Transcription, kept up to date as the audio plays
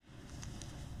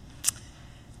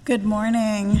Good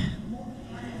morning.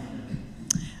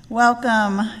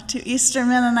 Welcome to Eastern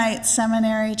Mennonite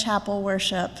Seminary Chapel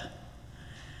worship.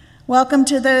 Welcome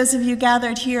to those of you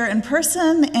gathered here in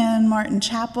person in Martin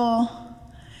Chapel,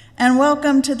 and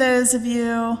welcome to those of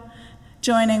you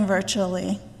joining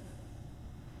virtually.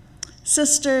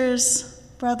 Sisters,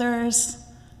 brothers,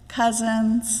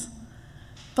 cousins,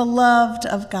 beloved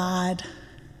of God,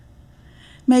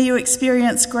 may you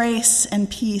experience grace and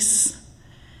peace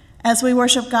as we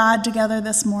worship God together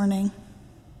this morning.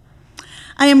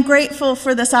 I am grateful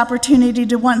for this opportunity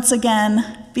to once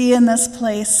again be in this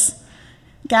place,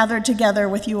 gathered together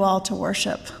with you all to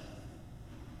worship.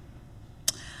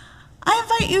 I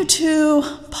invite you to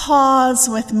pause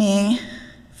with me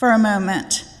for a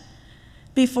moment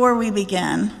before we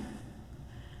begin,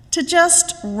 to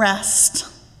just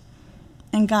rest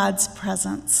in God's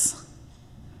presence.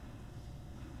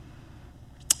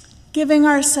 Giving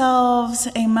ourselves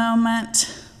a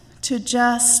moment to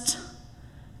just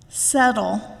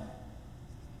settle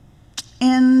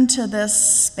into this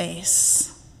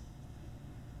space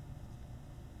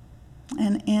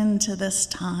and into this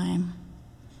time.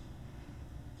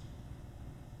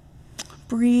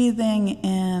 Breathing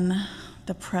in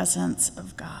the presence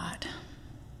of God.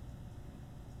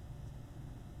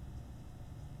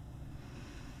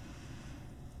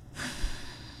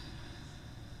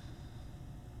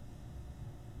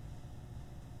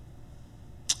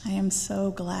 I am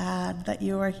so glad that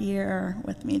you are here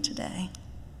with me today.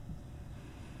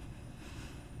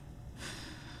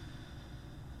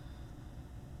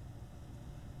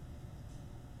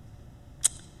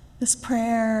 This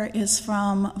prayer is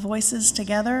from Voices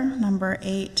Together, number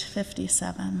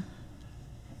 857.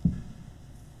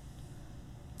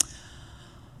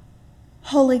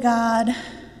 Holy God,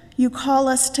 you call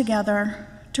us together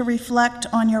to reflect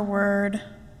on your word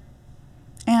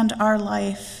and our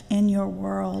life in your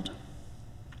world.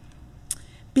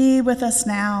 Be with us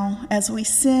now as we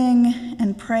sing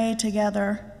and pray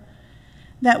together,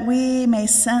 that we may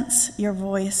sense your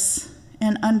voice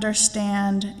and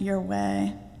understand your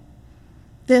way.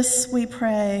 This we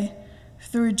pray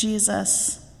through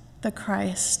Jesus the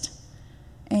Christ.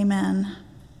 Amen.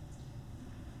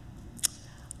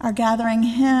 Our gathering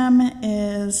hymn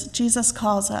is Jesus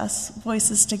Calls Us,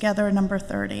 Voices Together, number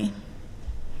 30.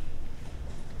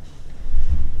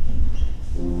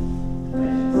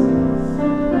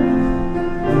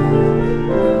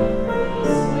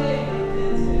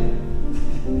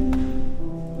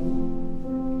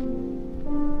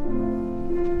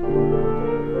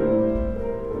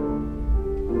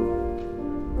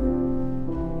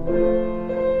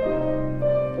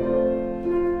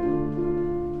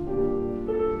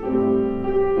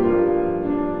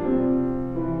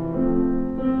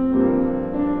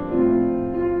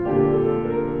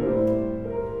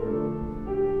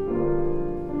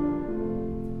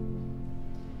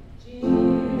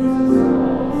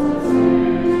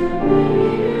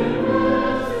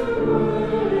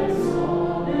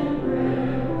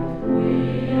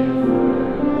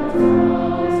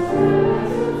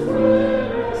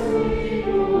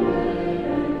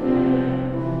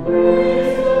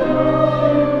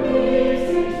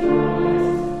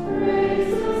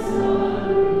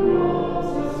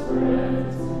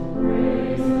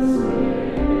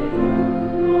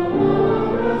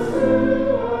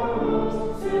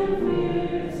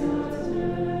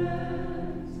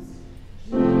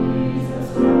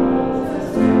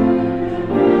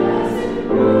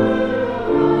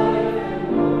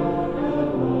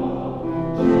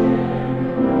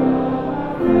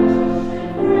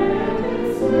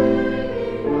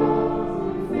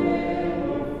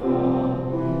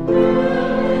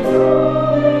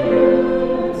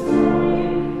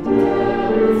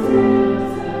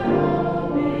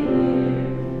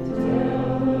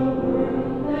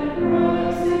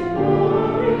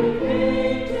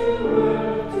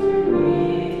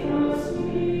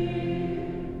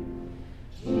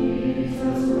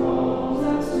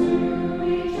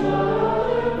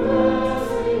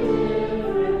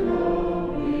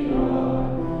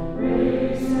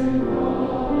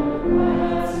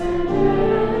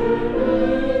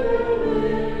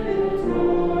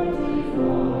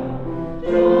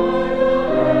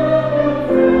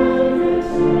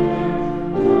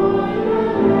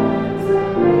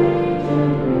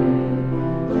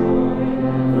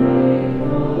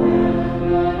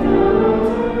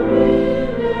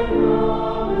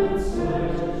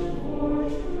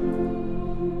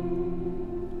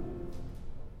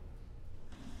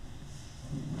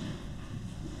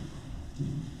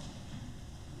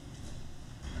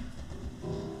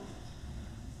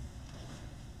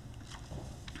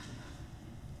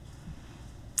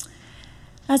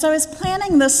 As I was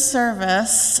planning this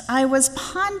service, I was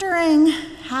pondering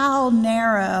how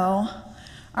narrow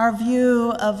our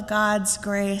view of God's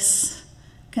grace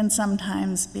can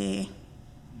sometimes be.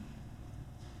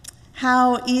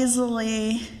 How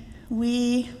easily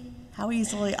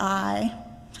I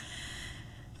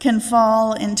can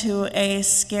fall into a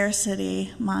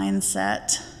scarcity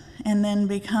mindset and then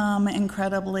become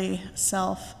incredibly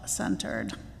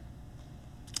self-centered.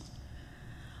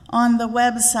 On the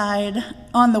website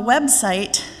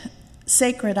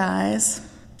Sacred Eyes,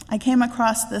 I came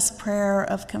across this prayer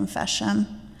of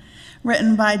confession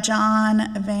written by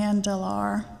John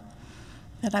Vandelar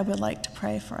that I would like to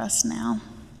pray for us now.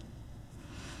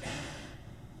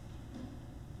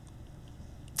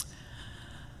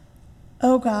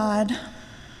 Oh God,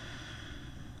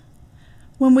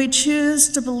 when we choose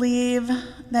to believe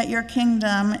that your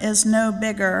kingdom is no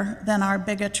bigger than our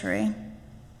bigotry,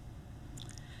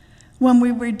 when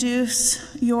we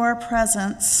reduce your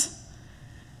presence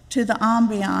to the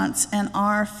ambiance in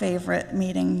our favorite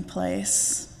meeting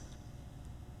place,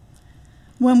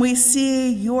 when we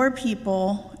see your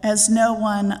people as no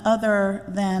one other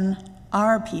than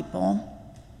our people,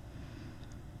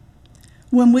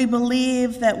 when we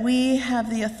believe that we have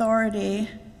the authority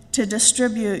to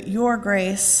distribute your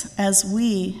grace as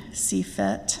we see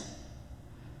fit,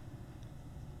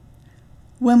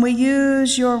 when we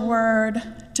use your word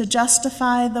to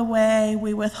justify the way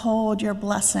we withhold your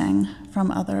blessing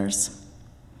from others,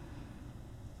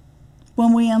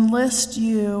 when we enlist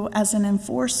you as an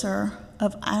enforcer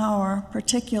of our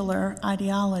particular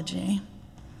ideology,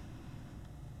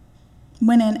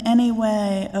 when in any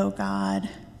way, O God,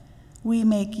 we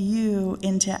make you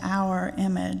into our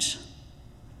image,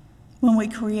 when we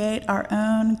create our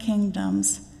own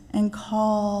kingdoms and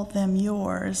call them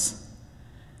yours,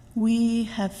 we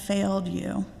have failed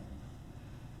you,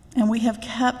 and we have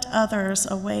kept others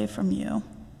away from you.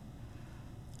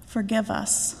 Forgive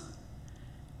us,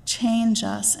 change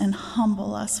us, and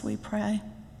humble us, we pray.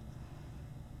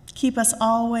 Keep us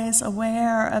always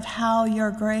aware of how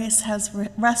your grace has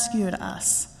rescued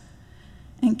us,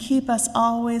 and keep us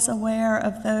always aware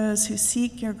of those who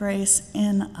seek your grace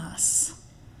in us.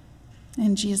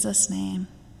 In Jesus' name,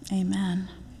 amen.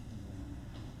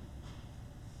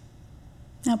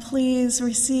 Now please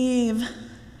receive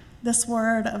this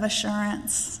word of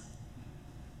assurance.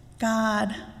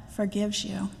 God forgives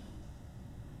you.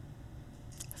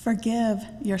 Forgive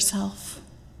yourself.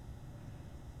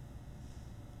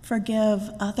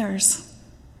 Forgive others.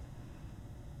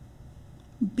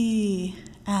 Be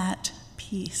at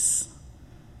peace.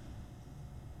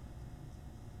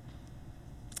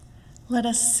 Let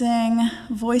us sing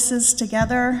Voices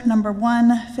Together, number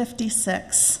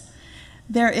 156.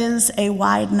 There is a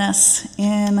wideness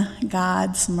in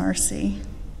God's mercy.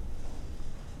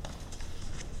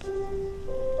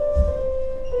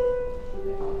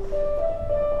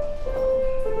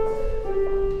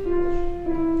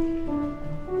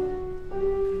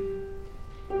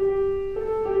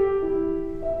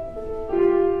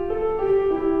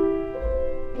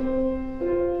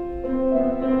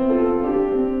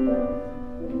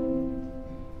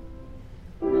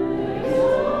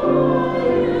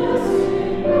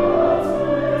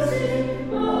 Mercy,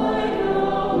 my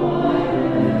God.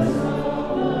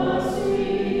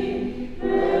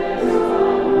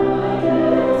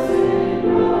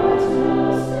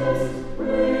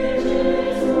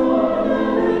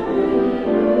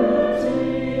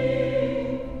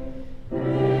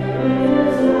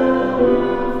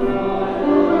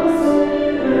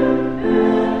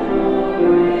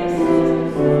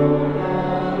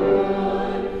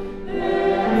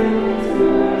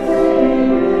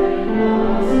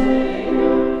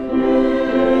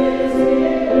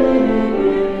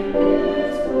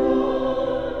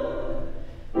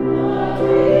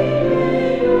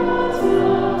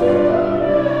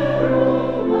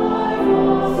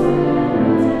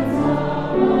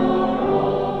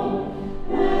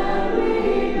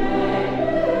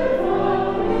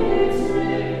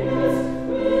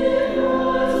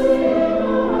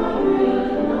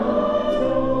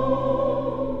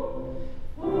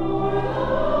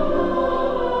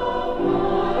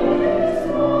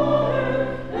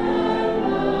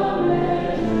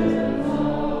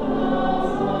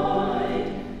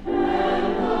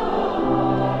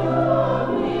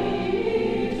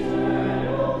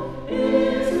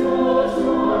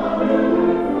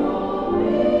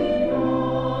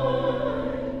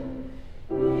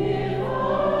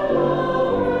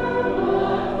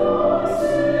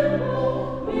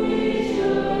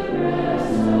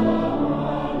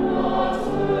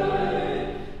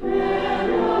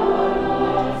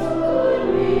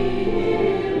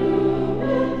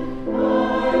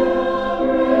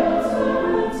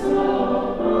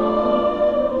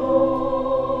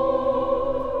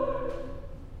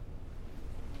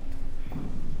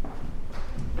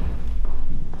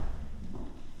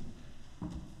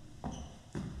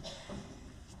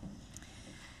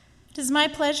 It is my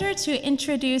pleasure to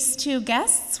introduce two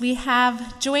guests we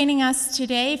have joining us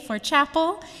today for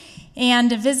chapel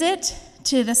and a visit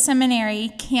to the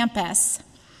seminary campus.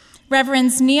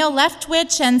 Reverends Neil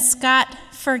Leftwich and Scott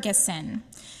Ferguson,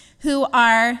 who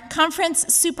are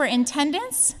conference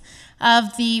superintendents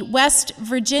of the West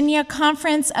Virginia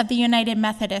Conference of the United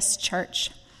Methodist Church.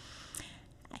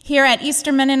 Here at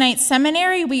Eastern Mennonite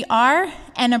Seminary, we are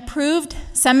an approved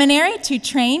seminary to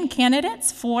train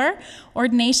candidates for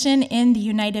ordination in the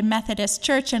United Methodist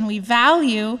Church, and we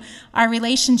value our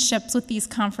relationships with these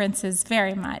conferences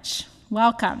very much.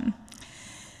 Welcome.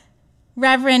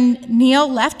 Reverend Neil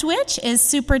Leftwich is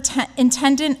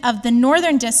superintendent of the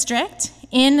Northern District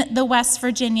in the West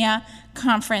Virginia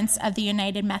Conference of the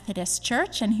United Methodist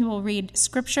Church, and he will read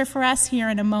scripture for us here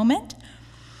in a moment.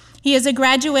 He is a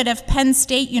graduate of Penn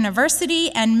State University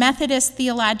and Methodist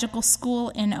Theological School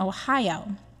in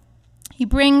Ohio. He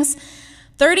brings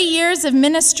 30 years of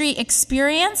ministry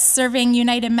experience serving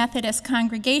United Methodist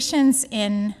congregations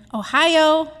in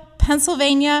Ohio,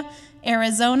 Pennsylvania,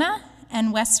 Arizona,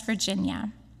 and West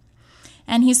Virginia.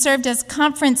 And he served as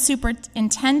conference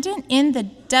superintendent in the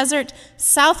Desert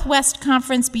Southwest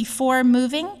Conference before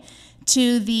moving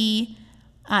to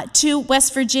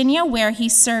West Virginia, where he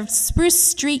served Spruce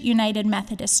Street United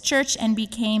Methodist Church and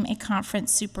became a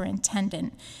conference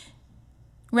superintendent.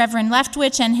 Reverend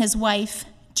Leftwich and his wife,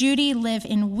 Judy, live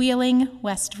in Wheeling,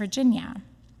 West Virginia.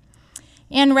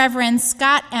 And Reverend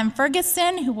Scott M.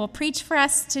 Ferguson, who will preach for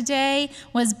us today,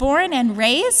 was born and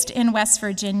raised in West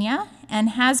Virginia and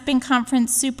has been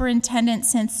conference superintendent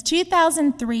since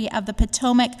 2003 of the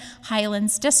Potomac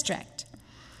Highlands District.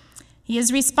 He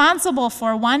is responsible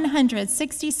for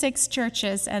 166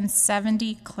 churches and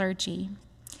 70 clergy.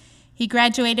 He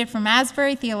graduated from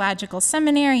Asbury Theological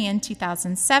Seminary in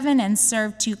 2007 and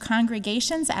served two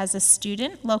congregations as a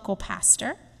student local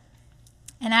pastor.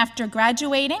 And after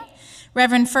graduating,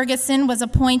 Reverend Ferguson was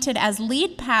appointed as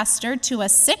lead pastor to a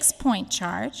 6-point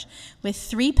charge with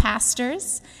 3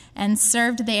 pastors and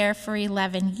served there for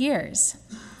 11 years.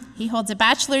 He holds a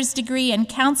bachelor's degree in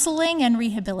counseling and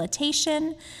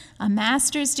rehabilitation, a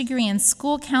master's degree in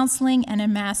school counseling, and a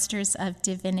master's of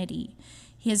divinity.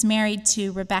 He is married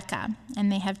to Rebecca,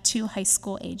 and they have 2 high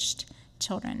school-aged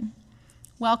children.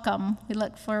 Welcome. We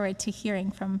look forward to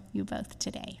hearing from you both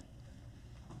today.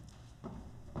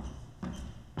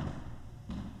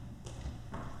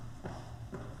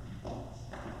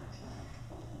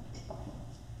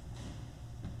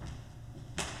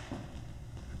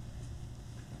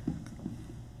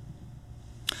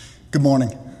 Good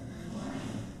morning.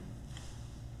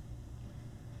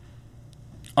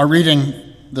 Our reading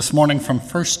this morning from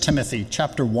 1 Timothy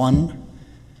chapter 1,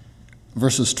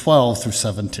 verses 12 through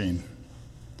 17.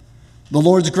 The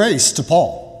Lord's grace to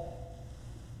Paul.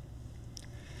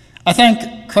 I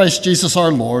thank Christ Jesus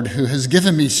our Lord, who has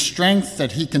given me strength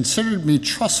that he considered me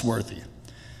trustworthy,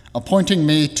 appointing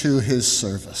me to his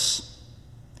service.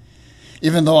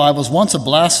 Even though I was once a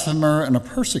blasphemer and a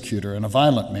persecutor and a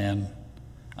violent man,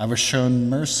 I was shown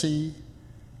mercy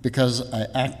because I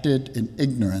acted in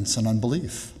ignorance and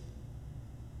unbelief.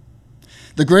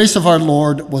 The grace of our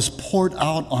Lord was poured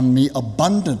out on me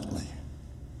abundantly,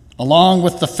 along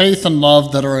with the faith and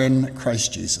love that are in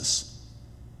Christ Jesus.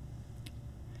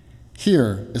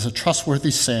 Here is a trustworthy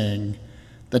saying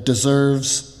that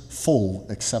deserves full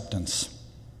acceptance.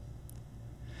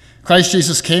 Christ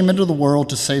Jesus came into the world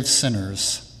to save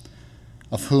sinners,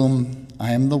 of whom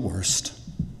I am the worst.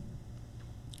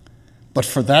 But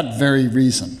for that very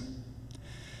reason,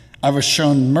 I was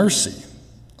shown mercy,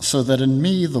 so that in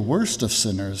me, the worst of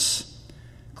sinners,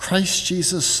 Christ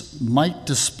Jesus might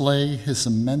display his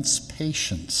immense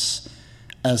patience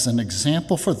as an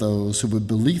example for those who would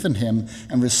believe in him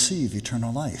and receive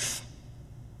eternal life.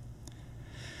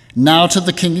 Now to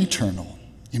the King eternal,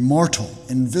 immortal,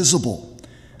 invisible,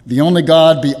 the only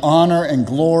God, be honor and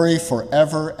glory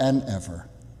forever and ever.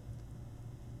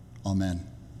 Amen.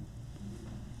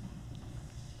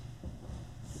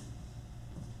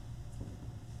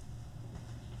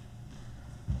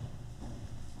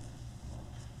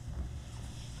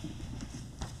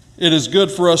 It is good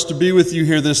for us to be with you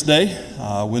here this day.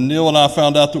 When Neil and I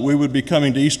found out that we would be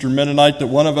coming to Eastern Mennonite, that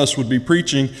one of us would be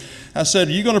preaching, I said,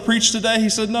 "Are you going to preach today?" He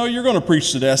said, "No, you're going to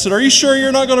preach today." I said, "Are you sure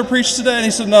you're not going to preach today?" And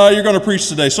he said, "No, you're going to preach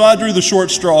today." So I drew the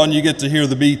short straw, and you get to hear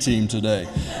the B team today.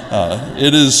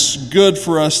 It is good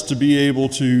for us to be able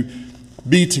to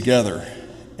be together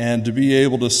and to be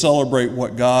able to celebrate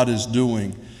what God is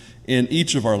doing in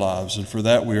each of our lives, and for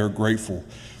that we are grateful.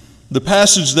 The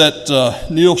passage that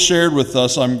Neil shared with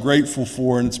us, I'm grateful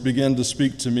for, and it's begun to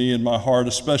speak to me in my heart,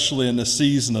 especially in the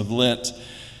season of Lent.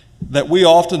 that we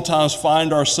oftentimes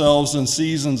find ourselves in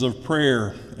seasons of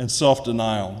prayer and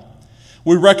self-denial.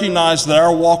 We recognize that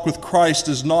our walk with Christ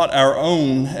is not our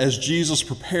own as Jesus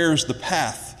prepares the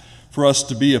path for us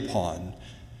to be upon.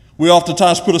 We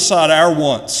oftentimes put aside our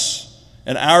wants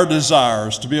and our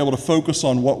desires to be able to focus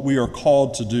on what we are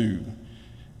called to do.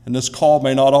 And this call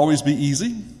may not always be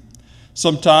easy.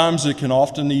 Sometimes it can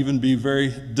often even be very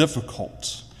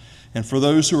difficult. And for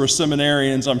those who are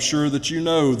seminarians, I'm sure that you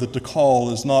know that the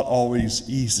call is not always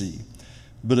easy,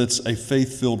 but it's a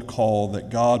faith-filled call that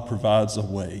God provides a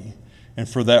way. And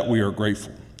for that, we are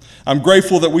grateful. I'm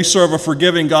grateful that we serve a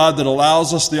forgiving God that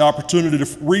allows us the opportunity to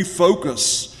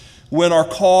refocus when our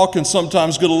call can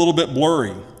sometimes get a little bit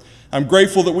blurry. I'm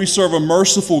grateful that we serve a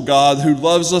merciful God who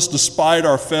loves us despite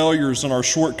our failures and our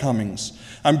shortcomings.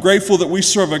 I'm grateful that we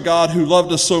serve a God who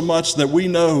loved us so much that we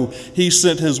know He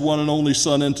sent His one and only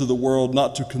Son into the world,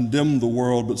 not to condemn the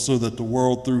world, but so that the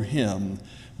world through Him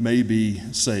may be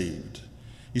saved.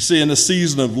 You see, in the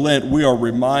season of Lent, we are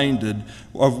reminded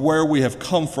of where we have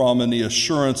come from and the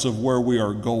assurance of where we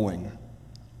are going.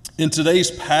 In today's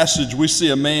passage, we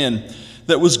see a man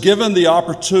that was given the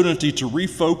opportunity to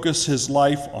refocus his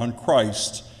life on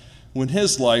Christ when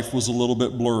his life was a little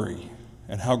bit blurry,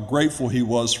 and how grateful he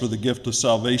was for the gift of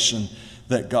salvation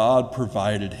that God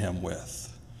provided him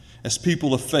with. As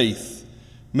people of faith,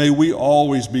 may we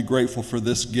always be grateful for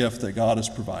this gift that God has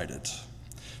provided.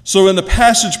 So in the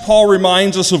passage, Paul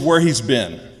reminds us of where he's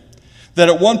been. That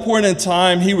at one point in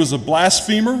time, he was a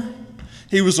blasphemer,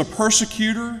 he was a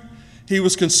persecutor, he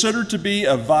was considered to be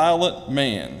a violent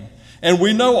man. And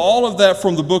we know all of that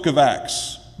from the book of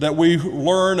Acts, that we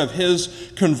learn of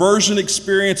his conversion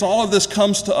experience. All of this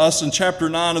comes to us in chapter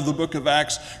 9 of the book of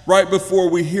Acts, right before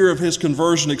we hear of his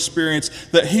conversion experience,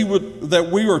 that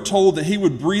we are told that he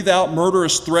would breathe out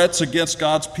murderous threats against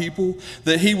God's people,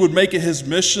 that he would make it his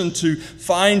mission to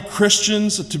find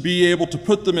Christians to be able to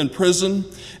put them in prison.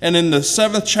 And in the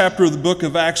 7th chapter of the book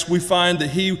of Acts, we find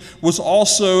that he was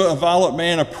also a violent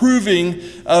man, approving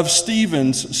of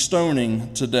Stephen's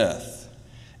stoning to death.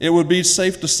 It would be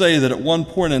safe to say that at one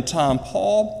point in time,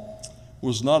 Paul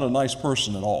was not a nice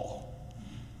person at all.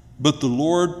 But the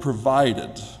Lord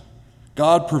provided.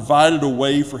 God provided a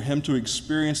way for him to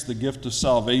experience the gift of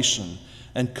salvation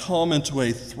and come into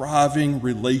a thriving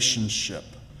relationship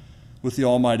with the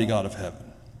Almighty God of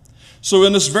heaven. So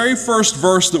in this very first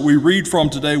verse that we read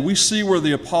from today, we see where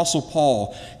the Apostle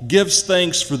Paul gives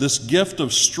thanks for this gift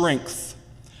of strength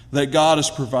that God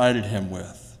has provided him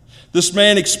with. This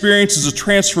man experiences a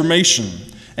transformation,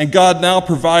 and God now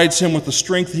provides him with the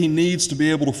strength he needs to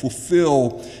be able to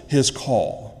fulfill his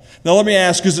call. Now let me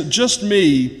ask, is it just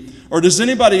me, or does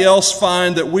anybody else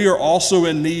find that we are also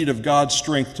in need of God's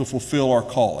strength to fulfill our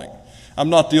calling? I'm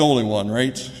not the only one,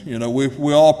 right? You know,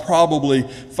 we all probably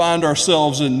find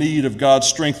ourselves in need of God's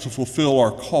strength to fulfill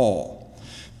our call.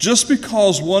 Just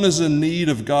because one is in need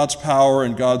of God's power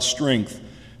and God's strength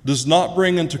does not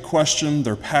bring into question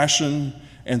their passion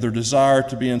and their desire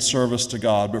to be in service to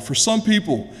God. But for some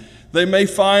people, they may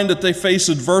find that they face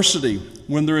adversity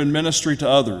when they're in ministry to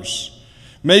others.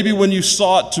 Maybe when you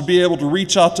sought to be able to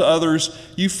reach out to others,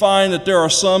 you find that there are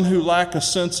some who lack a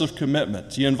sense of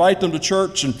commitment. You invite them to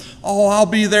church and, I'll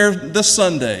be there this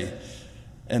Sunday.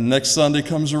 And next Sunday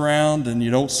comes around and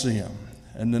you don't see them.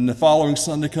 And then the following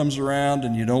Sunday comes around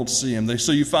and you don't see them.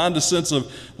 So you find a sense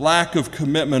of lack of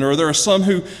commitment. Or there are some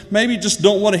who maybe just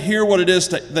don't want to hear what it is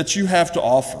that you have to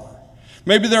offer.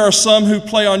 Maybe there are some who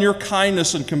play on your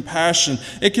kindness and compassion.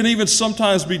 It can even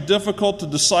sometimes be difficult to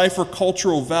decipher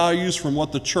cultural values from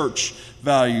what the church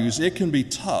values. It can be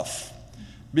tough.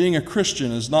 Being a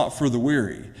Christian is not for the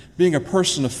weary. Being a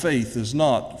person of faith is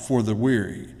not for the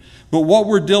weary. But what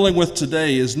we're dealing with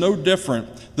today is no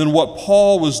different than what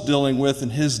Paul was dealing with in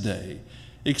his day,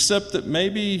 except that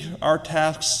maybe our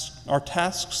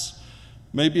tasks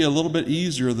may be a little bit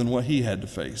easier than what he had to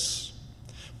face.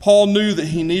 Paul knew that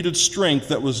he needed strength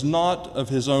that was not of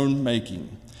his own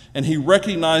making, and he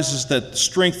recognizes that the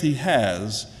strength he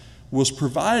has was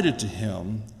provided to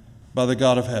him by the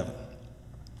God of heaven.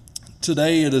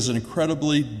 Today it is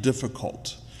incredibly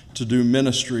difficult to do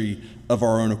ministry of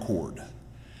our own accord.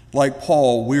 Like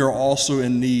Paul, we are also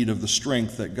in need of the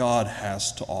strength that God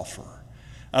has to offer.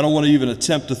 I don't want to even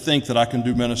attempt to think that I can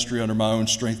do ministry under my own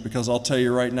strength, because I'll tell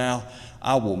you right now,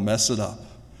 I will mess it up.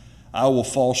 I will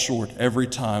fall short every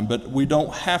time, but we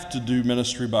don't have to do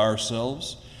ministry by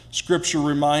ourselves. Scripture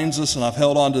reminds us, and I've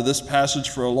held on to this passage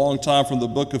for a long time from the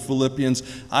book of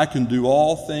Philippians, I can do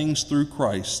all things through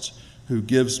Christ who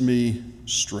gives me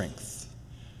strength.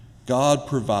 God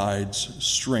provides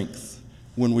strength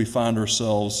when we find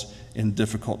ourselves in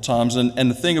difficult times. And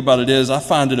the thing about it is, I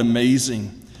find it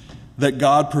amazing that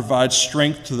God provides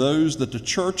strength to those that the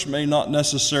church may not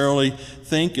necessarily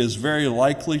think is very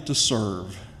likely to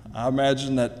serve. I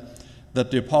imagine that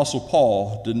the Apostle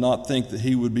Paul did not think that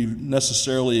he would be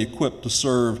necessarily equipped to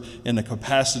serve in the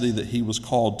capacity that he was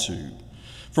called to.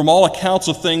 From all accounts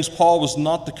of things, Paul was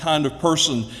not the kind of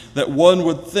person that one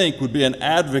would think would be an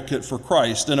advocate for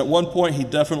Christ, and at one point he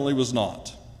definitely was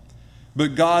not.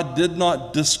 But God did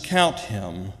not discount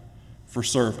him for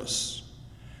service.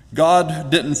 God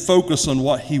didn't focus on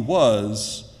what he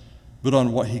was, but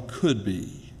on what he could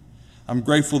be. I'm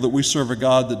grateful that we serve a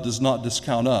God that does not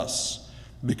discount us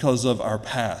because of our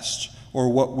past or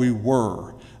what we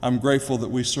were. I'm grateful that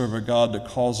we serve a God that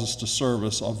calls us to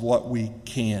service of what we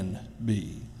can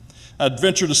be. I'd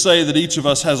venture to say that each of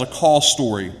us has a call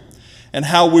story and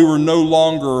how we were no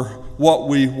longer what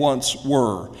we once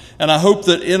were. And I hope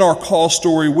that in our call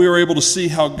story, we are able to see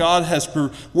how God has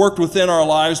worked within our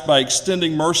lives by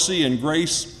extending mercy and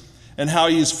grace, and how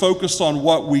he is focused on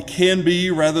what we can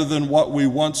be rather than what we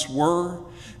once were.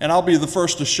 And I'll be the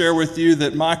first to share with you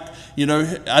that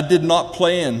I did not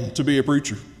plan to be a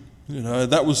preacher.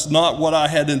 That was not what I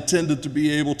had intended to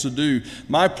be able to do.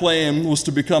 My plan was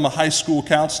to become a high school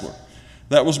counselor.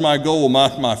 That was my goal.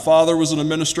 My father was an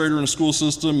administrator in the school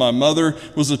system. My mother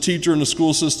was a teacher in the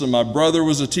school system. My brother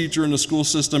was a teacher in the school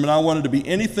system. And I wanted to be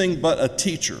anything but a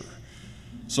teacher.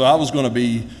 So I was going to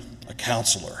be a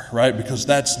counselor, right? Because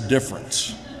that's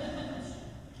different.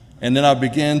 And then I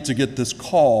began to get this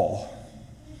call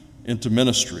into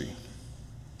ministry.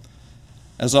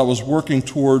 As I was working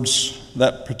towards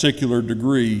that particular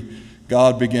degree,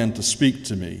 God began to speak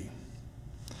to me.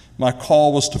 My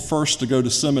call was to go to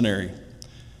seminary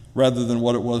rather than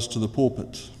what it was to the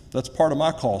pulpit. That's part of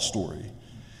my call story.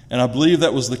 And I believe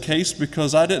that was the case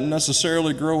because I didn't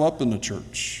necessarily grow up in the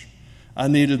church. I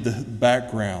needed the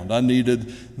background. I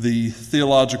needed the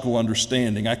theological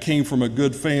understanding. I came from a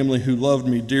good family who loved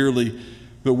me dearly,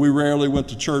 but we rarely went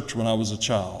to church when I was a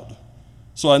child.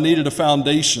 So I needed a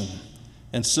foundation,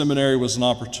 and seminary was an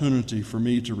opportunity for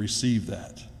me to receive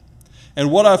that.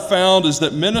 And what I found is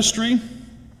that ministry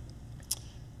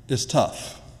is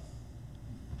tough.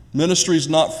 Ministry is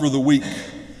not for the weak.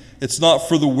 It's not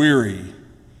for the weary.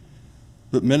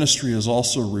 But ministry is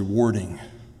also rewarding.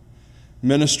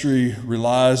 Ministry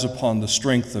relies upon the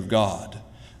strength of God,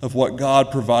 of what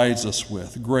God provides us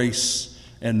with, grace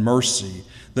and mercy,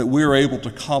 that we are able to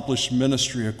accomplish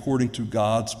ministry according to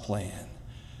God's plan.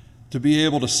 To be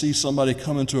able to see somebody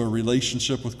come into a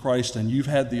relationship with Christ and you've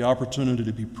had the opportunity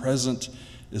to be present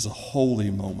is a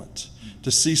holy moment.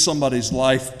 To see somebody's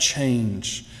life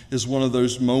change is one of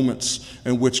those moments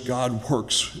in which God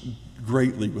works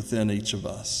greatly within each of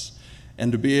us.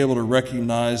 And to be able to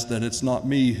recognize that it's not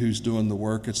me who's doing the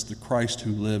work, it's the Christ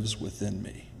who lives within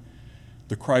me.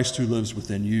 The Christ who lives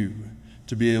within you,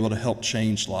 to be able to help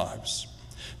change lives.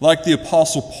 Like the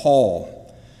Apostle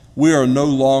Paul, we are no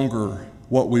longer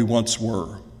what we once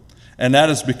were. And that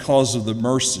is because of the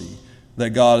mercy that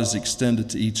God has extended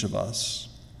to each of us.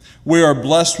 We are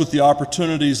blessed with the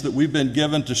opportunities that we've been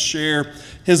given to share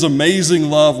his amazing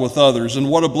love with others. And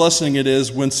what a blessing it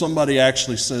is when somebody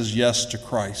actually says yes to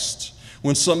Christ,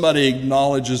 when somebody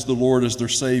acknowledges the Lord as their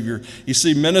Savior. You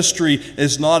see, ministry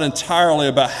is not entirely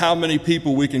about how many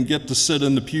people we can get to sit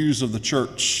in the pews of the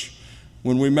church.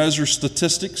 When we measure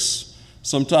statistics,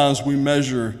 sometimes we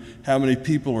measure how many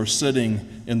people are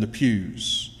sitting in the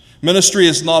pews. Ministry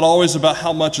is not always about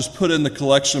how much is put in the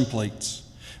collection plates.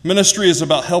 Ministry is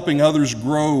about helping others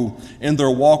grow in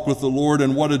their walk with the Lord,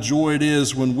 and what a joy it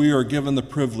is when we are given the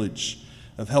privilege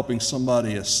of helping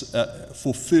somebody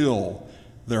fulfill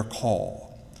their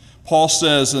call. Paul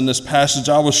says in this passage,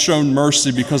 I was shown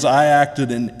mercy because I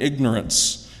acted in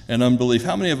ignorance and unbelief.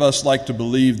 How many of us like to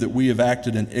believe that we have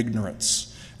acted in ignorance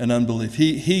and unbelief?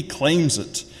 He claims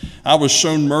it. I was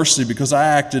shown mercy because I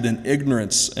acted in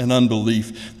ignorance and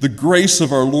unbelief. The grace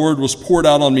of our Lord was poured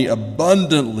out on me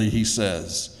abundantly, he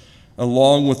says,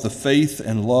 along with the faith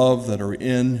and love that are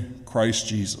in Christ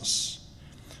Jesus.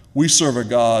 We serve a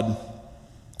God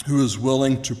who is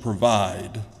willing to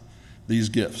provide these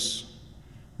gifts: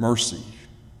 mercy,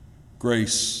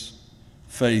 grace,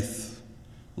 faith,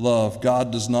 love.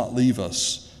 God does not leave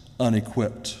us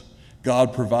unequipped.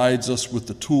 God provides us with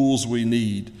the tools we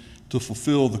need to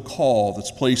fulfill the call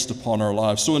that's placed upon our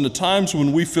lives. So in the times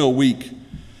when we feel weak,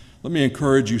 let me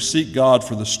encourage you, seek God,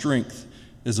 for the strength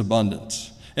is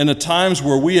abundant. In the times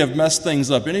where we have messed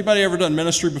things up, anybody ever done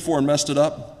ministry before and messed it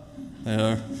up?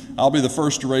 I'll be the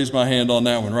first to raise my hand on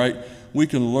that one, right? We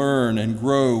can learn and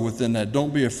grow within that.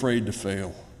 Don't be afraid to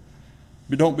fail.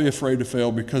 Don't be afraid to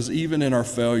fail, because even in our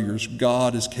failures,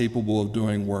 God is capable of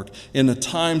doing work. In the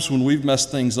times when we've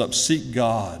messed things up, seek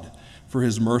God for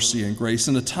his mercy and grace.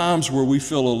 In the times where we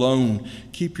feel alone,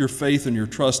 keep your faith and your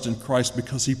trust in Christ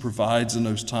because he provides in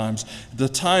those times. The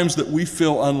times that we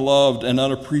feel unloved and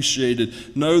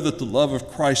unappreciated, know that the love of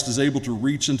Christ is able to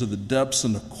reach into the depths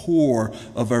and the core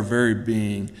of our very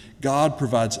being. God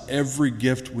provides every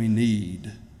gift we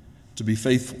need to be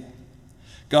faithful.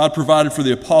 God provided for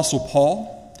the Apostle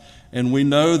Paul. And we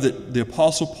know that the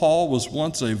Apostle Paul was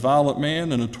once a violent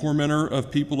man and a tormentor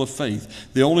of people of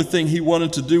faith. The only thing he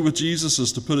wanted to do with Jesus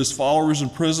is to put his followers in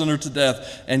prison or to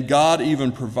death, and God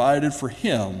even provided for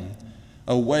him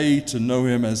a way to know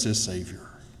him as his Savior.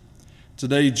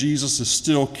 Today, Jesus is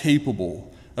still capable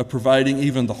of providing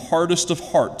even the hardest of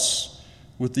hearts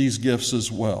with these gifts as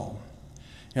well.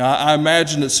 I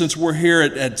imagine that since we're here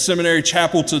at Seminary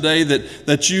Chapel today,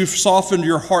 that you've softened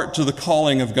your heart to the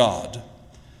calling of God.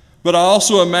 But I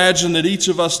also imagine that each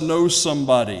of us knows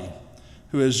somebody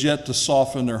who has yet to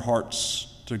soften their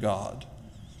hearts to God,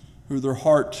 who their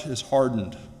heart is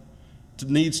hardened,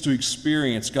 needs to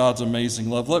experience God's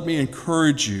amazing love. Let me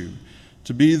encourage you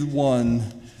to be the one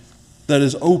that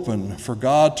is open for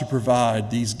God to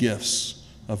provide these gifts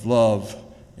of love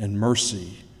and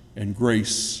mercy and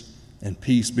grace and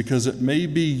peace, because it may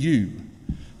be you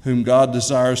whom God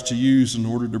desires to use in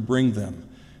order to bring them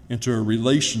into a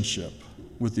relationship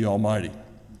with the Almighty.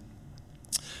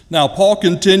 Now, Paul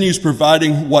continues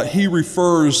providing what he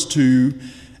refers to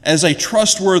as a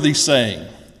trustworthy saying.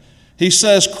 He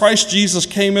says, Christ Jesus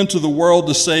came into the world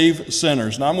to save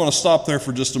sinners. Now, I'm going to stop there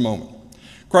for just a moment.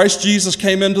 Christ Jesus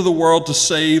came into the world to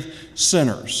save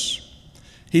sinners.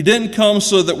 He didn't come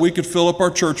so that we could fill up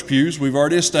our church pews. We've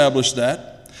already established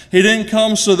that. He didn't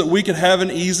come so that we could have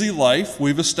an easy life.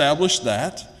 We've established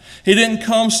that. He didn't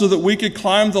come so that we could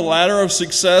climb the ladder of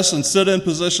success and sit in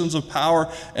positions of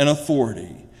power and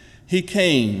authority. He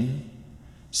came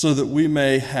so that we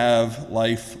may have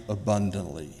life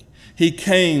abundantly. He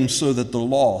came so that the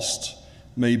lost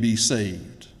may be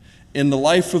saved. In the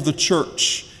life of the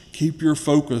church, keep your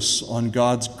focus on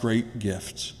God's great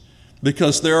gift,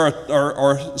 because there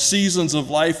are seasons of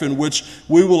life in which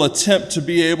we will attempt to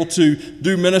be able to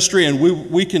do ministry and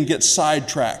we can get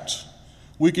sidetracked.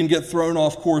 We can get thrown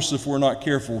off course if we're not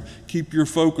careful. Keep your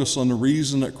focus on the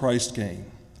reason that Christ came,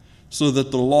 so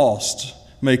that the lost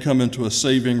may come into a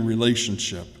saving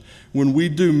relationship. When we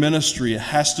do ministry, it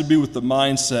has to be with the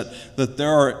mindset that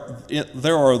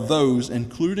there are those,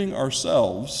 including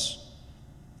ourselves,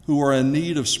 who are in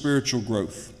need of spiritual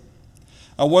growth.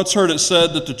 I once heard it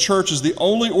said that the church is the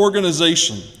only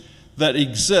organization that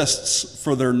exists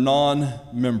for their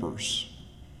non-members.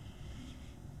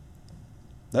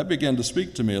 That began to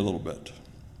speak to me a little bit.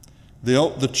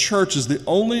 The church is the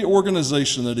only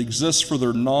organization that exists for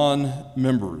their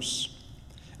non-members.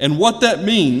 And what that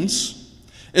means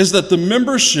is that the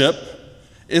membership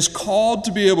is called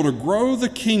to be able to grow the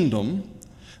kingdom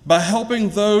by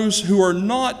helping those who are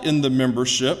not in the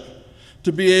membership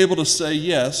to be able to say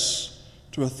yes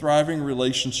to a thriving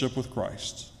relationship with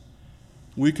Christ.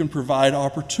 We can provide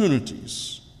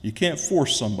opportunities. You can't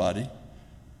force somebody.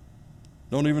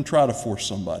 Don't even try to force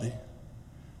somebody,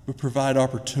 but provide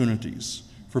opportunities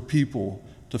for people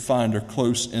to find a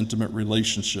close, intimate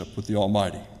relationship with the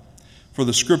Almighty. For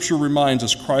the Scripture reminds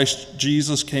us Christ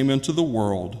Jesus came into the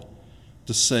world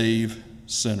to save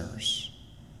sinners.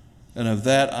 And of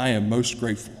that I am most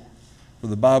grateful. For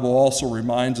the Bible also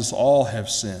reminds us all have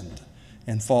sinned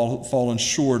and fallen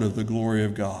short of the glory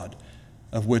of God,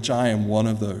 of which I am one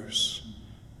of those.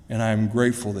 And I am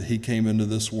grateful that he came into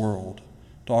this world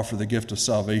to offer the gift of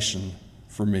salvation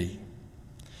for me.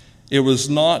 It was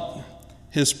not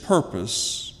his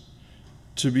purpose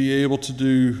to be able to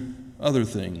do other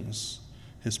things.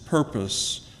 His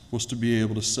purpose was to be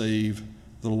able to save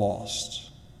the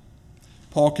lost.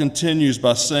 Paul continues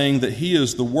by saying that he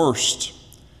is the worst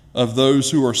of those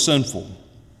who are sinful.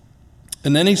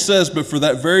 And then he says, but for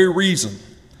that very reason,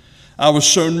 I was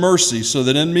shown mercy, so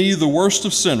that in me, the worst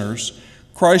of sinners,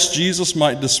 Christ Jesus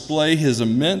might display his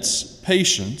immense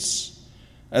patience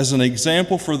as an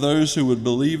example for those who would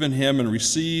believe in him and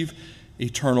receive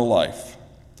eternal life.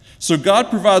 So God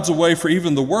provides a way for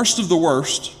even the worst of the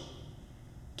worst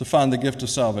to find the gift of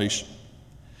salvation.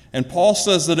 And Paul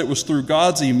says that it was through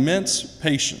God's immense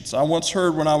patience. I once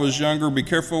heard when I was younger, be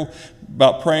careful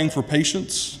about praying for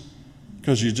patience,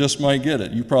 because you just might get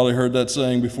it. You probably heard that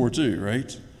saying before too,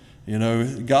 right? You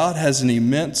know, God has an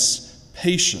immense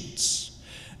patience.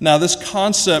 Now, this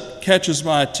concept catches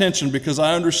my attention because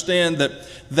I understand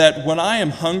that when I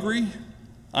am hungry,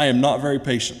 I am not very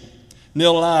patient.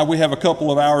 Neil and I, we have a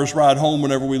couple of hours ride home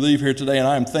whenever we leave here today, and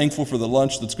I am thankful for the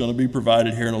lunch that's going to be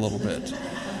provided here in a little bit.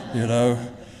 You know,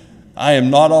 I am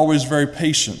not always very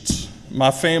patient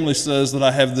my family says that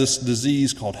I have this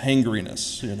disease called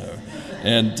hangriness,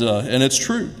 and it's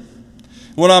true.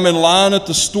 When I'm in line at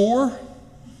the store,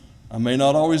 I may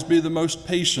not always be the most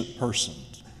patient person.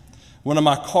 When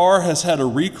my car has had a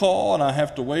recall and I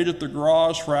have to wait at the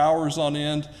garage for hours on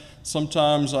end,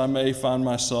 sometimes I may find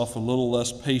myself a little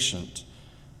less patient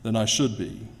than I should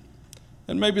be.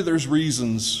 And maybe there's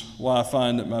reasons why I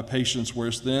find that my patience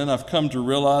wears thin. I've come to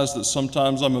realize that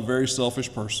sometimes I'm a very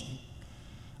selfish person.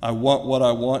 I want what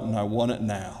I want, and I want it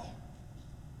now.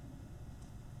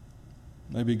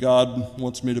 Maybe God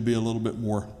wants me to be a little bit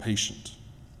more patient.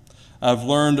 I've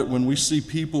learned that when we see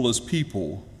people as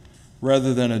people,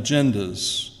 rather than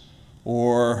agendas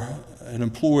or an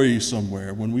employee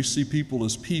somewhere, when we see people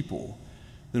as people,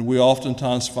 then we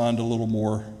oftentimes find a little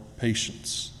more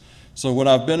patience. So when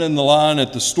I've been in the line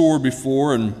at the store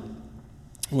before, and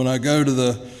when I go to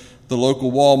the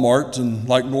local Walmart, and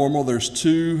like normal, there's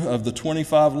 2 of the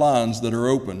 25 lines that are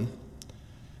open,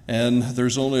 and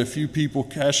there's only a few people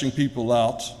cashing people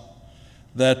out,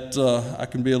 that I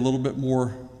can be a little bit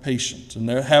more patient. And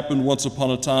there happened once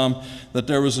upon a time that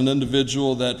there was an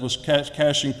individual that was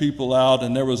cashing people out,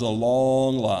 and there was a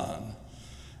long line.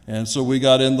 And so we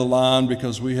got in the line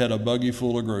because we had a buggy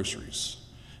full of groceries.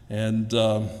 And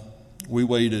we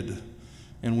waited,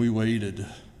 and we waited,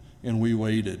 and we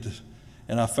waited.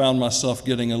 And I found myself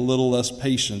getting a little less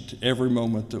patient every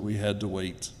moment that we had to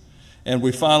wait. And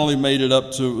we finally made it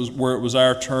up to where it was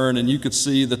our turn, and you could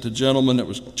see that the gentleman that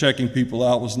was checking people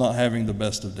out was not having the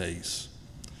best of days.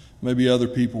 Maybe other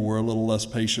people were a little less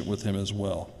patient with him as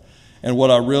well. And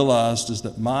what I realized is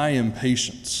that my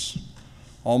impatience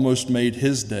almost made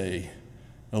his day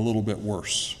a little bit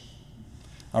worse.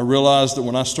 I realized that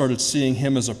when I started seeing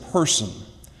him as a person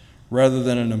rather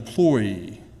than an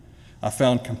employee, I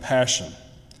found compassion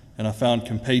and I found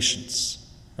patience.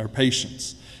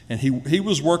 And he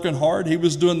was working hard. He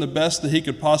was doing the best that he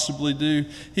could possibly do.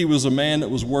 He was a man that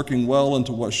was working well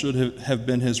into what should have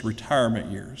been his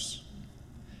retirement years.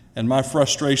 And my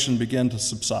frustration began to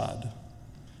subside,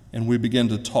 and we began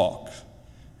to talk.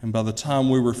 And by the time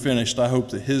we were finished, I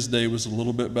hoped that his day was a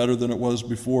little bit better than it was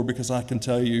before, because I can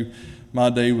tell you my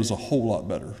day was a whole lot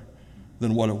better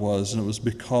than what it was. And it was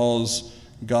because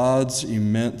God's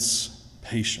immense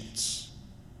patience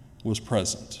was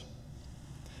present.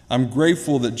 I'm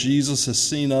grateful that Jesus has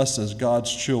seen us as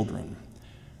God's children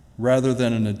rather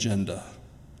than an agenda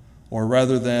or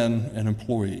rather than an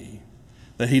employee.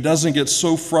 That he doesn't get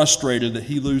so frustrated that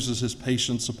he loses his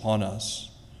patience upon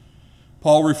us.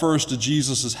 Paul refers to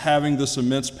Jesus as having this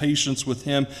immense patience with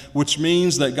him, which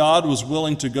means that God was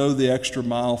willing to go the extra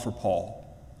mile for Paul.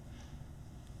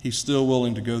 He's still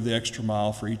willing to go the extra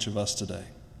mile for each of us today.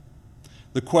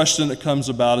 The question that comes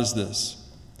about is this: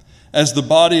 as the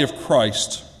body of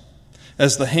Christ,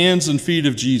 as the hands and feet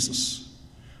of Jesus,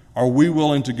 are we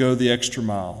willing to go the extra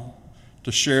mile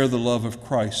to share the love of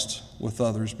Christ with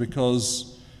others?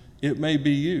 Because it may be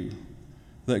you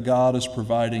that God is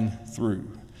providing through.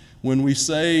 When we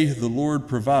say the Lord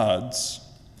provides,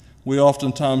 we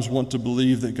oftentimes want to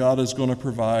believe that God is going to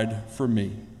provide for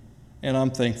me, and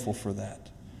I'm thankful for that.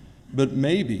 But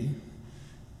maybe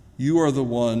you are the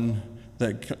one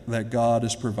that God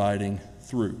is providing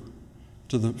through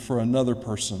for another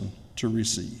person to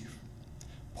receive.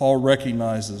 Paul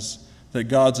recognizes that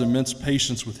God's immense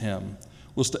patience with him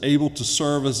was able to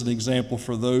serve as an example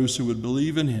for those who would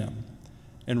believe in him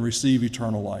and receive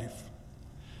eternal life.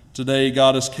 Today,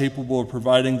 God is capable of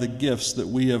providing the gifts that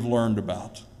we have learned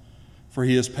about, for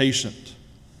he is patient,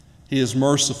 he is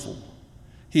merciful,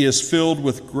 he is filled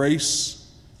with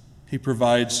grace, he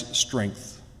provides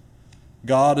strength.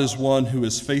 God is one who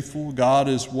is faithful. God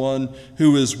is one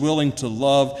who is willing to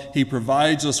love. He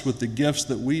provides us with the gifts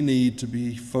that we need to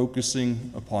be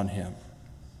focusing upon him.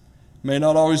 It may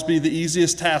not always be the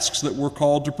easiest tasks that we're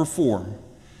called to perform,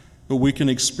 but we can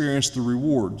experience the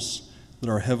rewards that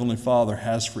our Heavenly Father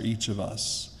has for each of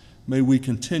us. May we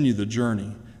continue the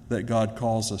journey that God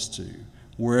calls us to,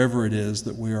 wherever it is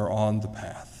that we are on the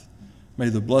path. May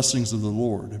the blessings of the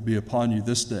Lord be upon you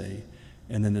this day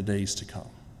and in the days to come.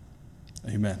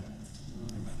 Amen.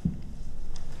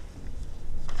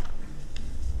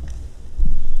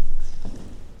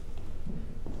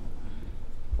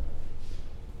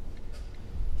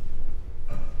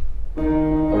 My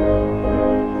Lord.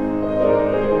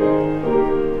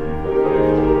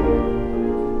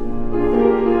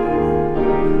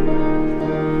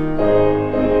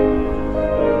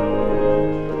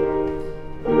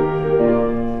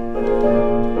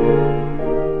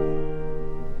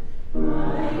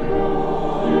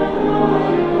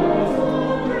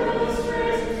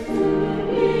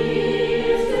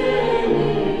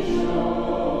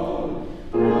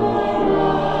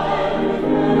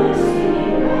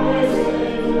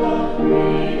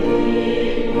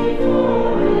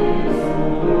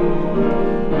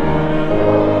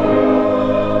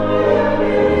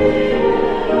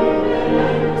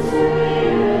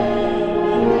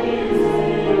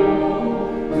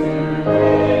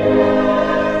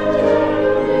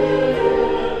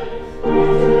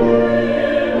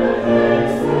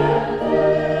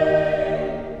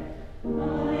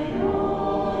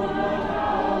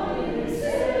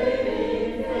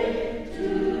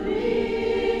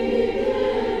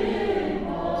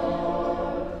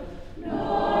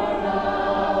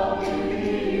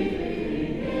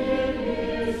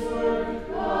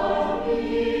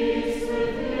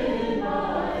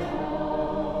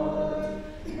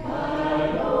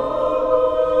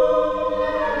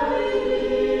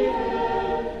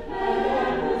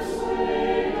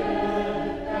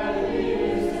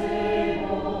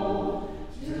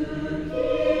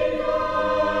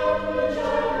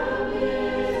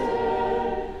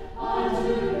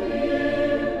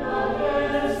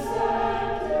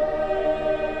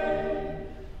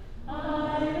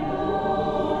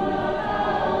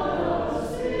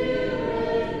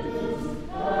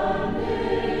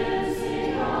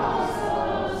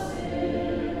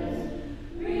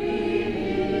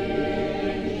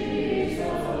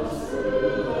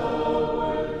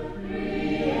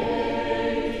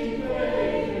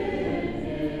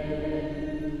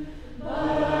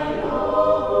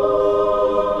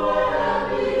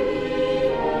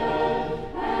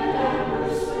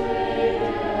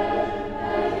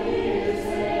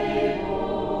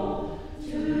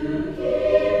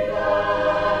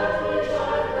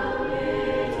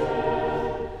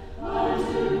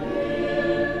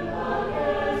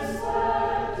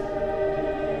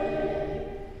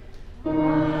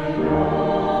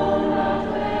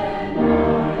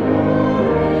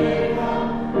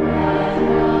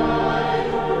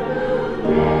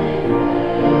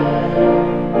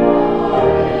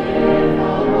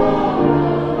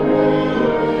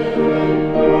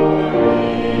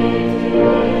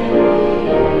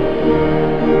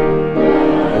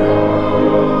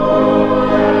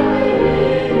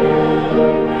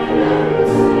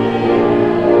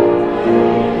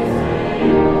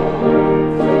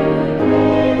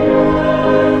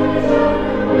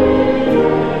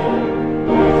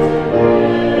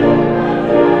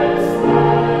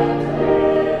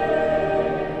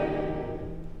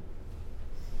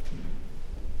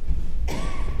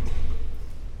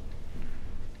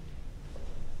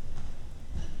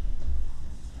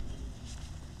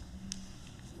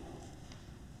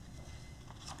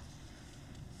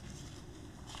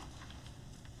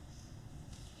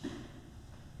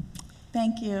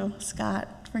 Thank you,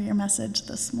 Scott, for your message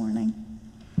this morning.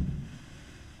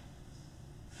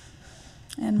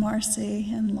 And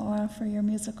Marcy and Laura for your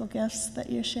musical gifts that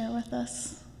you share with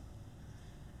us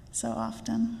so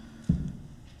often.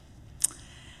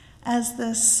 As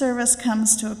this service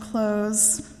comes to a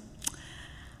close,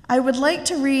 I would like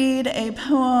to read a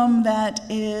poem that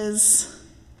is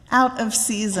out of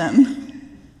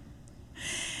season.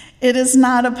 It is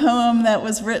not a poem that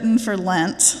was written for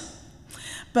Lent,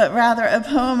 but rather a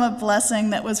poem of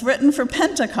blessing that was written for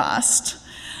Pentecost.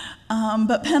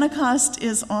 But Pentecost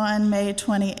is on May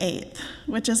 28th,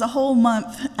 which is a whole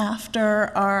month after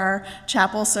our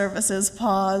chapel services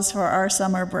pause for our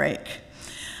summer break.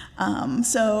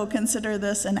 So consider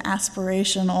this an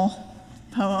aspirational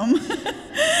poem,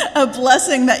 a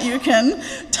blessing that you can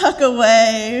tuck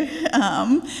away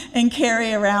and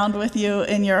carry around with you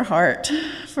in your heart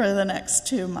for the next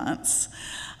 2 months.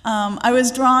 I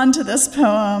was drawn to this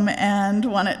poem and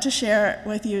wanted to share it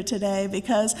with you today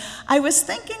because I was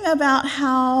thinking about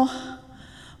how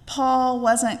Paul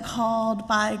wasn't called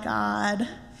by God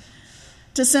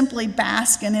to simply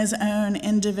bask in his own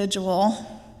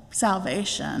individual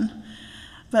salvation,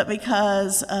 but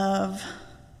because of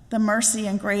the mercy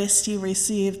and grace he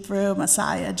received through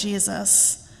Messiah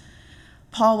Jesus,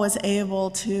 Paul was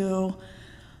able to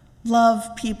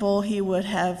love people he would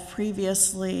have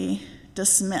previously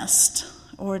dismissed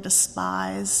or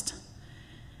despised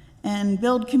and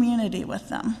build community with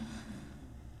them.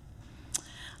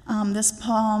 This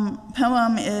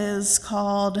poem is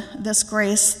called This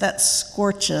Grace That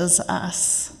Scorches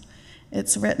Us.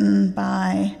 It's written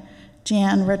by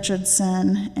Jan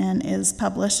Richardson and is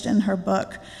published in her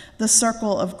book, The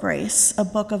Circle of Grace, a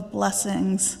book of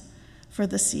blessings for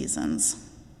the seasons.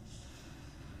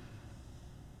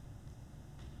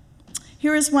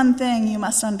 Here is one thing you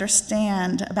must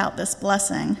understand about this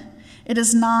blessing. It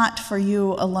is not for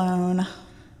you alone.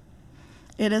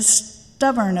 It is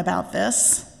stubborn about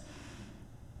this.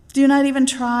 Do not even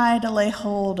try to lay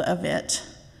hold of it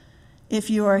if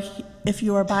you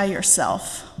are by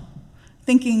yourself,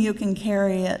 thinking you can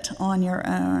carry it on your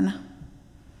own.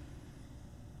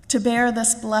 To bear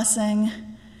this blessing,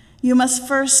 you must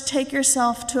first take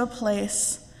yourself to a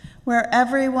place where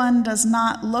everyone does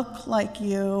not look like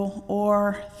you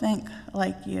or think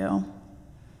like you.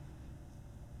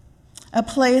 A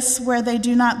place where they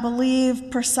do not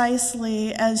believe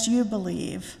precisely as you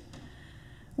believe,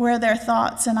 where their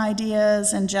thoughts and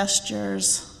ideas and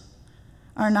gestures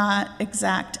are not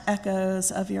exact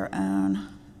echoes of your own.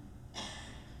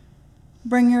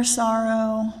 Bring your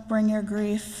sorrow, bring your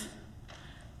grief,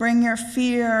 bring your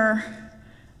fear,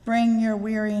 bring your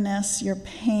weariness, your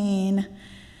pain,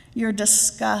 your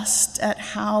disgust at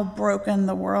how broken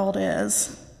the world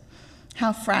is,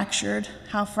 how fractured,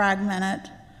 how fragmented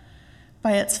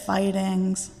by its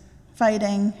fighting,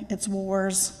 its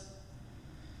wars,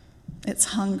 its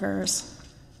hungers,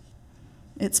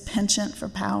 its penchant for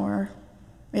power,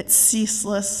 its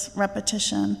ceaseless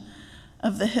repetition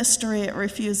of the history it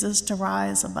refuses to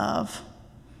rise above.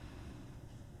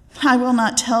 I will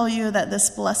not tell you that this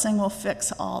blessing will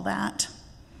fix all that.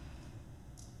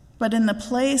 But in the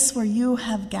place where you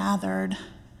have gathered,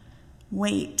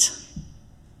 wait,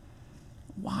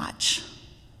 watch,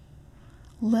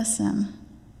 listen.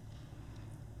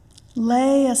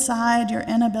 Lay aside your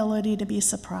inability to be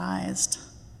surprised,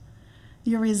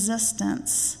 your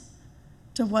resistance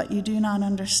to what you do not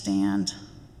understand.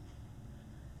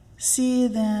 See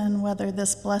then whether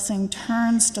this blessing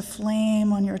turns to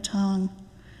flame on your tongue,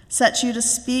 sets you to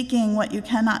speaking what you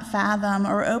cannot fathom,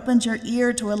 or opens your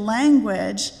ear to a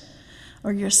language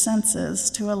or your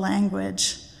senses to a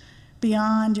language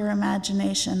beyond your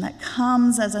imagination that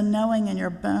comes as a knowing in your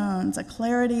bones, a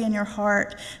clarity in your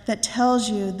heart that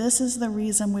tells you this is the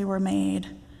reason we were made,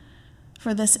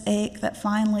 for this ache that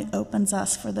finally opens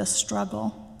us for this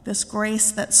struggle, this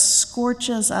grace that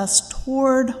scorches us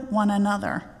toward one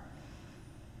another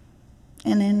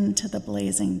and into the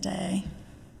blazing day.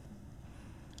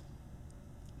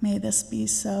 May this be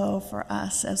so for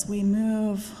us as we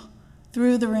move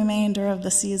through the remainder of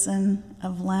the season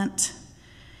of Lent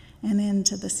and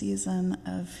into the season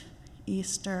of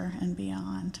Easter and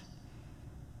beyond.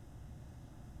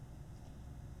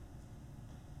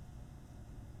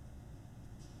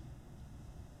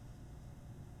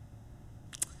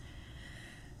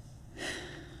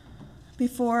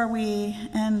 Before we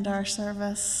end our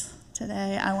service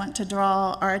today, I want to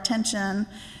draw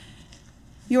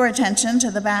your attention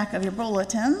to the back of your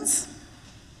bulletins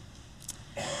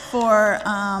for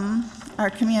our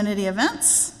community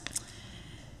events.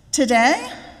 Today,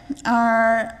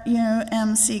 our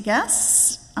UMC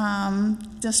guests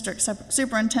district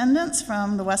superintendents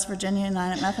from the West Virginia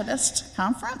United Methodist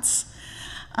Conference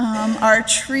are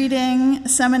treating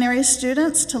seminary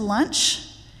students to lunch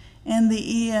in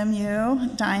the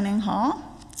EMU dining hall.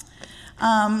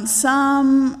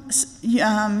 Some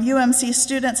UMC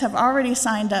students have already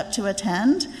signed up to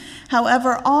attend.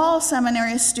 However, all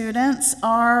seminary students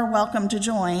are welcome to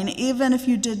join, even if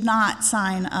you did not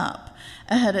sign up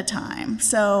ahead of time.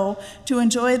 So to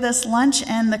enjoy this lunch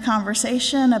and the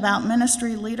conversation about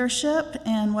ministry leadership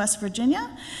in West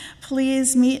Virginia,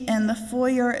 please meet in the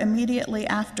foyer immediately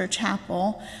after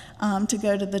chapel to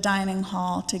go to the dining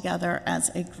hall together as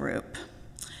a group.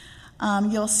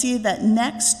 You'll see that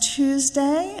next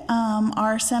Tuesday,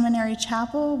 our seminary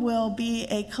chapel will be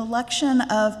a collection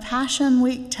of Passion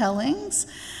Week tellings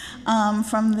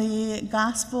from the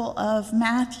Gospel of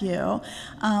Matthew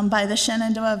by the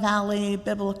Shenandoah Valley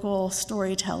Biblical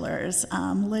Storytellers.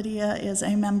 Lydia is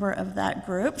a member of that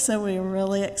group, so we're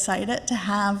really excited to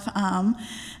have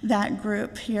that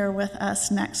group here with us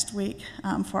next week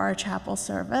for our chapel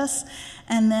service.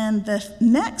 And then the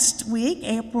next week,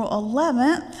 April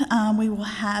 11th, we will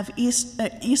have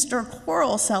Easter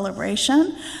choral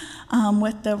celebration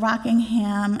with the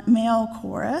Rockingham Male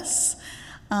Chorus.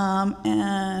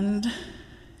 And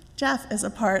Jeff is a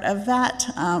part of that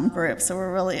group, so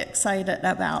we're really excited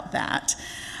about that.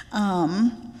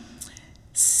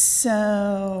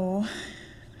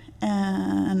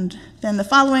 And then the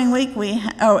following week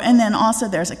and then also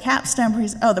there's a capstone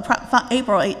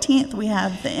April 18th we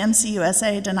have the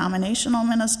MCUSA denominational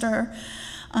minister,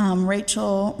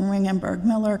 Rachel Ringenberg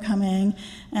Miller coming,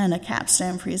 and a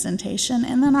capstone presentation.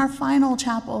 And then our final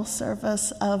chapel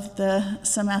service of the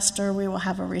semester, we will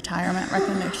have a retirement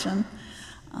recognition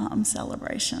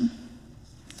celebration.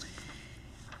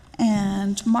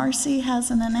 And Marcy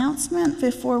has an announcement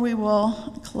before we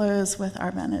will close with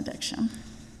our benediction.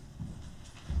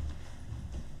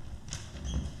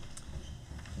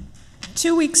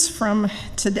 2 weeks from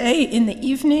today in the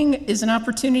evening is an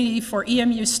opportunity for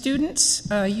EMU students.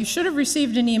 You should have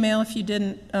received an email. If you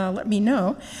didn't, let me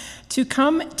know, to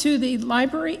come to the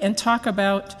library and talk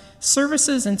about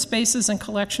services and spaces and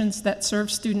collections that serve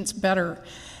students better.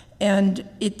 And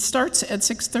it starts at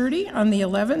 6:30 on the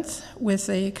 11th with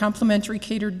a complimentary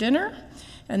catered dinner.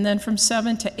 And then from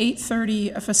 7 to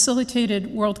 8:30, a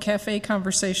facilitated World Cafe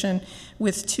conversation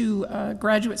with 2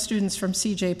 graduate students from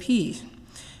CJP.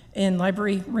 In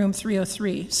library room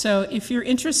 303. So if you're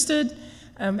interested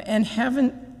and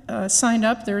haven't signed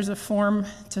up, there's a form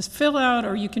to fill out,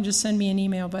 or you can just send me an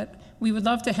email. But we would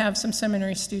love to have some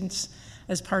seminary students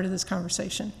as part of this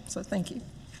conversation. So thank you.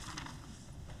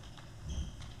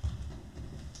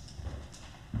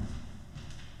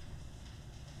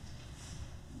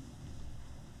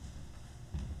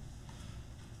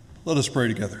 Let us pray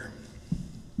together.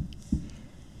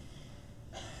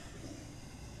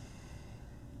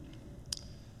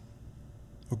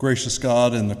 O gracious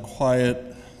God, in the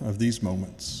quiet of these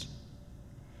moments,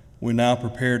 we now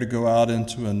prepare to go out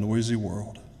into a noisy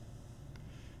world,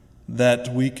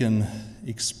 that we can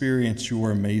experience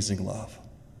your amazing love.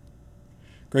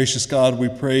 Gracious God, we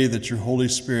pray that your Holy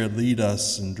Spirit lead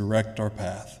us and direct our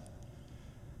path,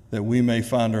 that we may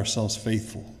find ourselves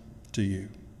faithful to you.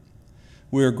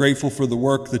 We are grateful for the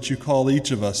work that you call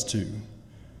each of us to,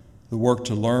 the work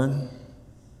to learn,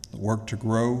 the work to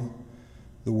grow,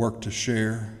 the work to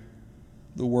share,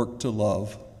 the work to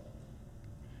love.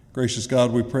 Gracious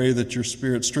God, we pray that your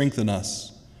Spirit strengthen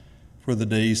us for the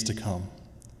days to come,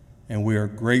 and we are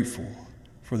grateful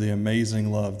for the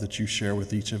amazing love that you share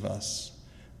with each of us.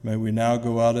 May we now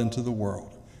go out into the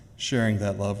world, sharing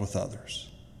that love with others.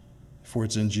 For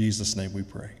it's in Jesus' name we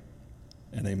pray,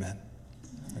 and amen.